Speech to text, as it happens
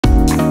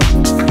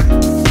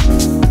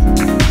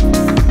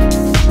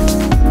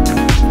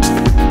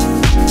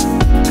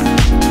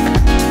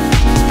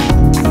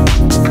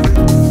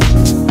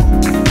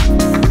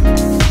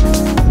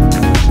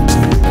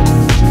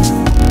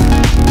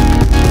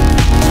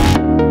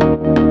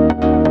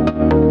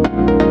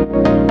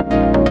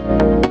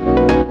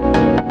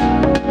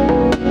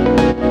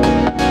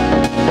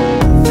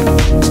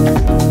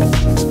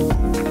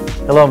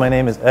Hello, my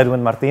name is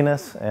Edwin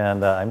Martinez,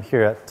 and I'm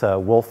here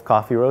at Wolff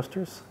Coffee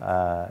Roasters.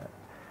 I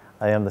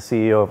am the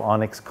CEO of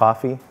Onyx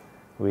Coffee.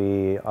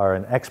 We are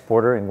an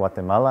exporter in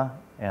Guatemala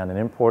and an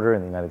importer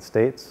in the United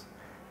States.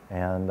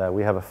 And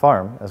we have a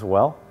farm as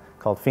well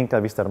called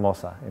Finca Vista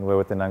Hermosa in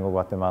Huehuetenango,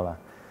 Guatemala.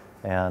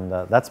 And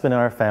that's been in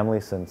our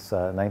family since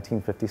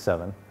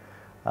 1957.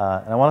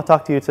 And I want to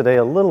talk to you today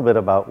a little bit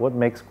about what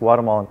makes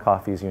Guatemalan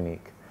coffees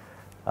unique.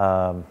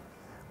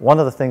 One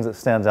of the things that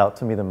stands out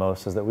to me the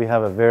most is that we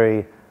have a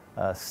very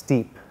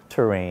steep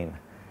terrain.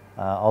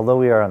 Although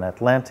we are on the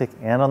Atlantic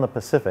and on the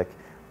Pacific,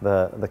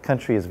 the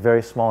country is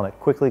very small and it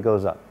quickly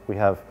goes up. We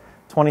have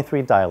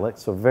 23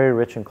 dialects, so very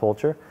rich in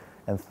culture,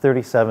 and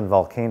 37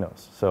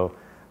 volcanoes. So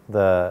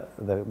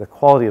the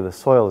quality of the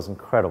soil is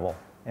incredible,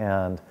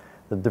 and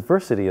the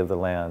diversity of the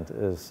land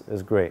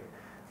is great.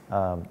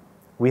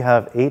 We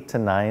have 8 to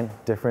 9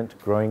 different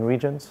growing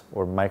regions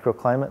or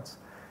microclimates,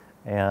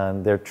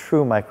 and they're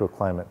true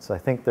microclimates. I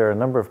think there are a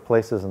number of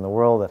places in the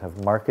world that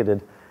have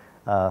marketed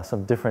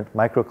some different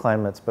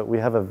microclimates, but we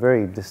have a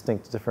very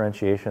distinct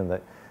differentiation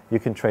that you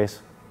can trace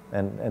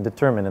and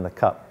determine in the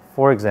cup.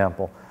 For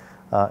example,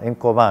 in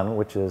Coban,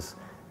 which is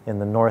in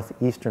the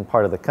northeastern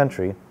part of the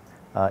country,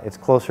 it's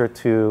closer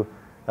to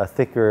a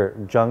thicker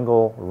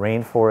jungle,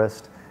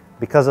 rainforest.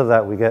 Because of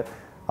that, we get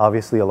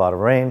obviously a lot of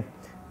rain,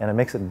 and it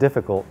makes it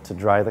difficult to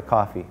dry the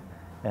coffee.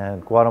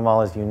 And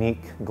Guatemala is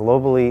unique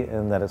globally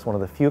in that it's one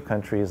of the few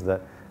countries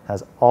that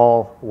has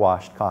all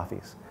washed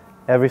coffees.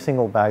 Every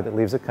single bag that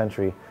leaves the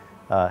country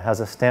has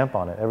a stamp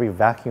on it. Every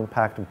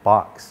vacuum-packed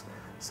box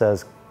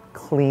says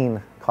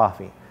clean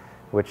coffee,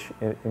 which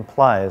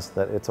implies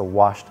that it's a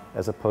washed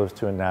as opposed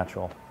to a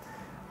natural.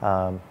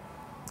 And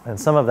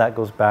some of that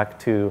goes back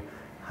to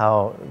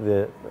how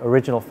the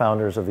original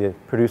founders of the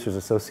Producers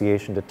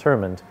Association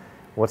determined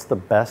what's the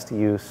best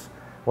use,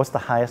 what's the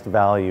highest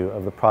value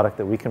of the product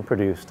that we can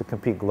produce to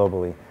compete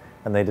globally.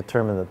 And they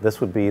determined that this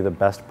would be the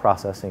best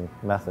processing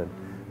method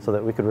so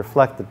that we could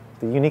reflect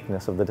the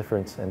uniqueness of the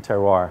difference in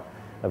terroir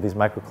of these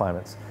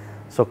microclimates.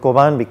 So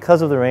Coban,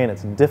 because of the rain,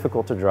 it's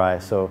difficult to dry,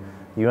 so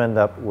you end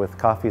up with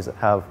coffees that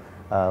have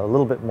a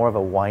little bit more of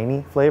a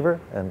winey flavor,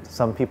 and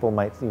some people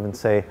might even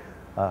say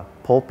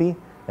pulpy,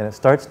 and it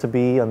starts to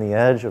be on the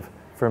edge of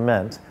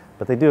ferment,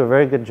 but they do a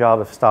very good job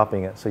of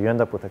stopping it, so you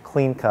end up with a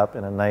clean cup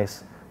and a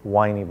nice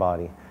winey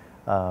body.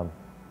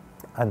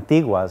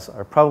 Antiguas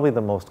are probably the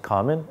most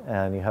common,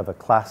 and you have a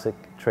classic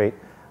trait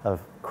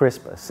of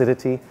crisp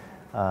acidity.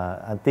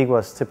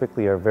 Antiguas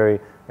typically are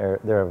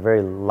they're a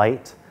very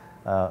light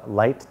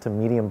to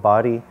medium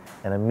body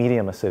and a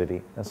medium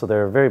acidity, and so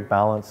they're a very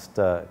balanced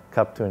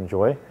cup to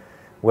enjoy.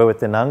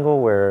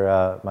 Huehuetenango,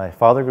 where my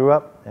father grew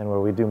up and where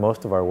we do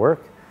most of our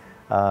work,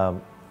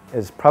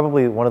 is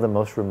probably one of the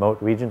most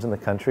remote regions in the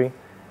country,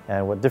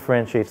 and what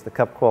differentiates the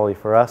cup quality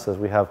for us is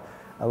we have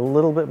a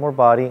little bit more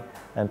body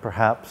and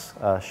perhaps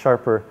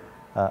sharper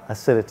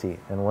acidity,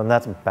 and when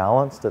that's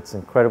balanced, it's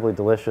incredibly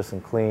delicious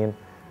and clean.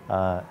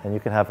 And you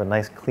can have a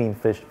nice clean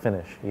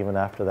finish even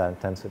after that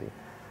intensity.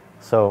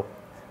 So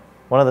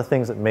one of the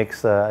things that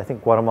makes I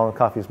think Guatemalan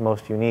coffees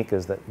most unique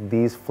is that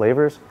these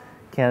flavors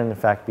can in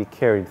fact be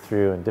carried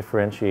through and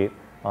differentiate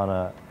on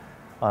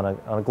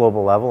a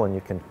global level, and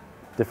you can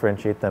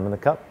differentiate them in the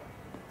cup.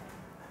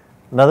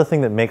 Another thing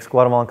that makes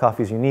Guatemalan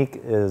coffees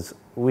unique is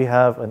we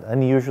have an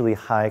unusually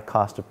high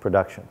cost of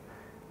production.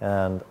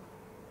 And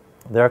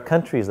there are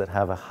countries that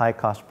have a high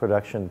cost of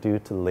production due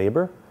to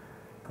labor,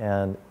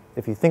 and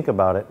if you think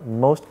about it,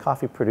 most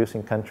coffee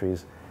producing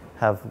countries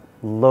have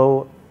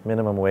low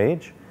minimum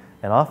wage,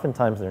 and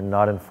oftentimes they're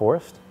not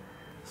enforced.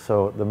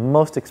 So the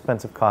most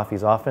expensive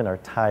coffees often are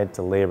tied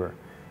to labor,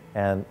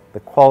 and the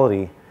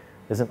quality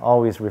isn't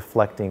always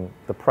reflecting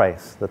the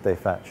price that they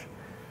fetch.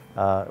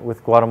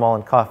 With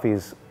Guatemalan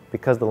coffees,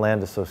 because the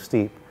land is so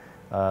steep,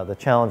 the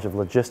challenge of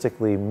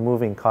logistically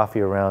moving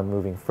coffee around,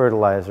 moving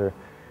fertilizer,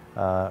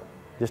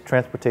 just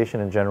transportation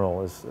in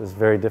general is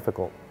very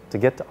difficult. To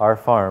get to our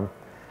farm,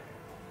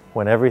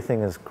 when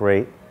everything is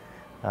great,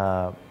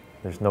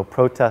 there's no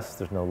protests,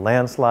 there's no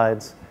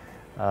landslides,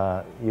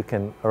 you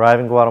can arrive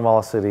in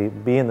Guatemala City,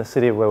 be in the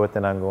city of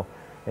Huehuetenango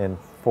in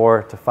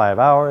 4 to 5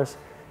 hours,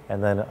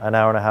 and then an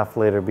hour and a half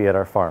later be at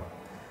our farm.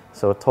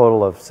 So a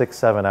total of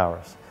 6-7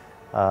 hours.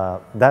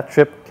 That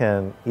trip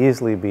can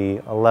easily be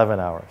 11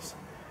 hours.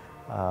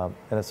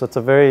 And so it's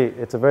a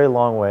very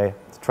long way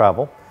to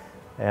travel.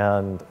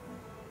 And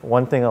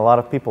one thing a lot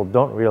of people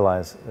don't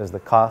realize is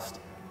the cost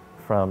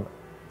from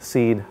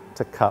seed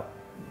to cup.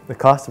 The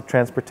cost of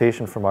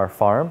transportation from our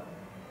farm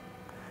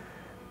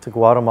to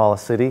Guatemala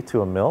City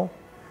to a mill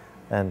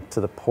and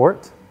to the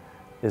port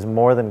is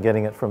more than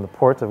getting it from the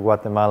port of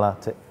Guatemala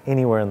to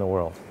anywhere in the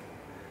world.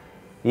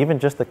 Even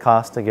just the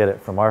cost to get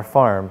it from our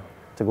farm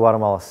to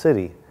Guatemala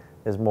City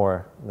is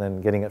more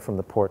than getting it from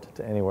the port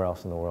to anywhere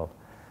else in the world.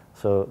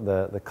 So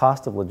the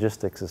cost of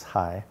logistics is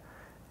high,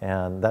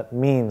 and that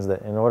means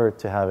that in order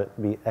to have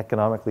it be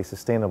economically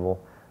sustainable,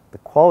 the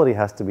quality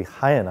has to be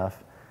high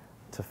enough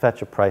to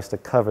fetch a price to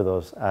cover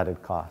those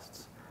added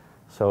costs.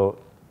 So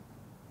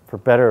for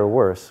better or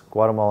worse,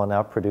 Guatemala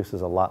now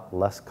produces a lot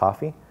less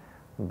coffee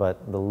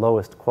but the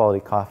lowest quality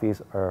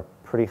coffees are a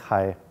pretty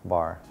high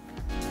bar.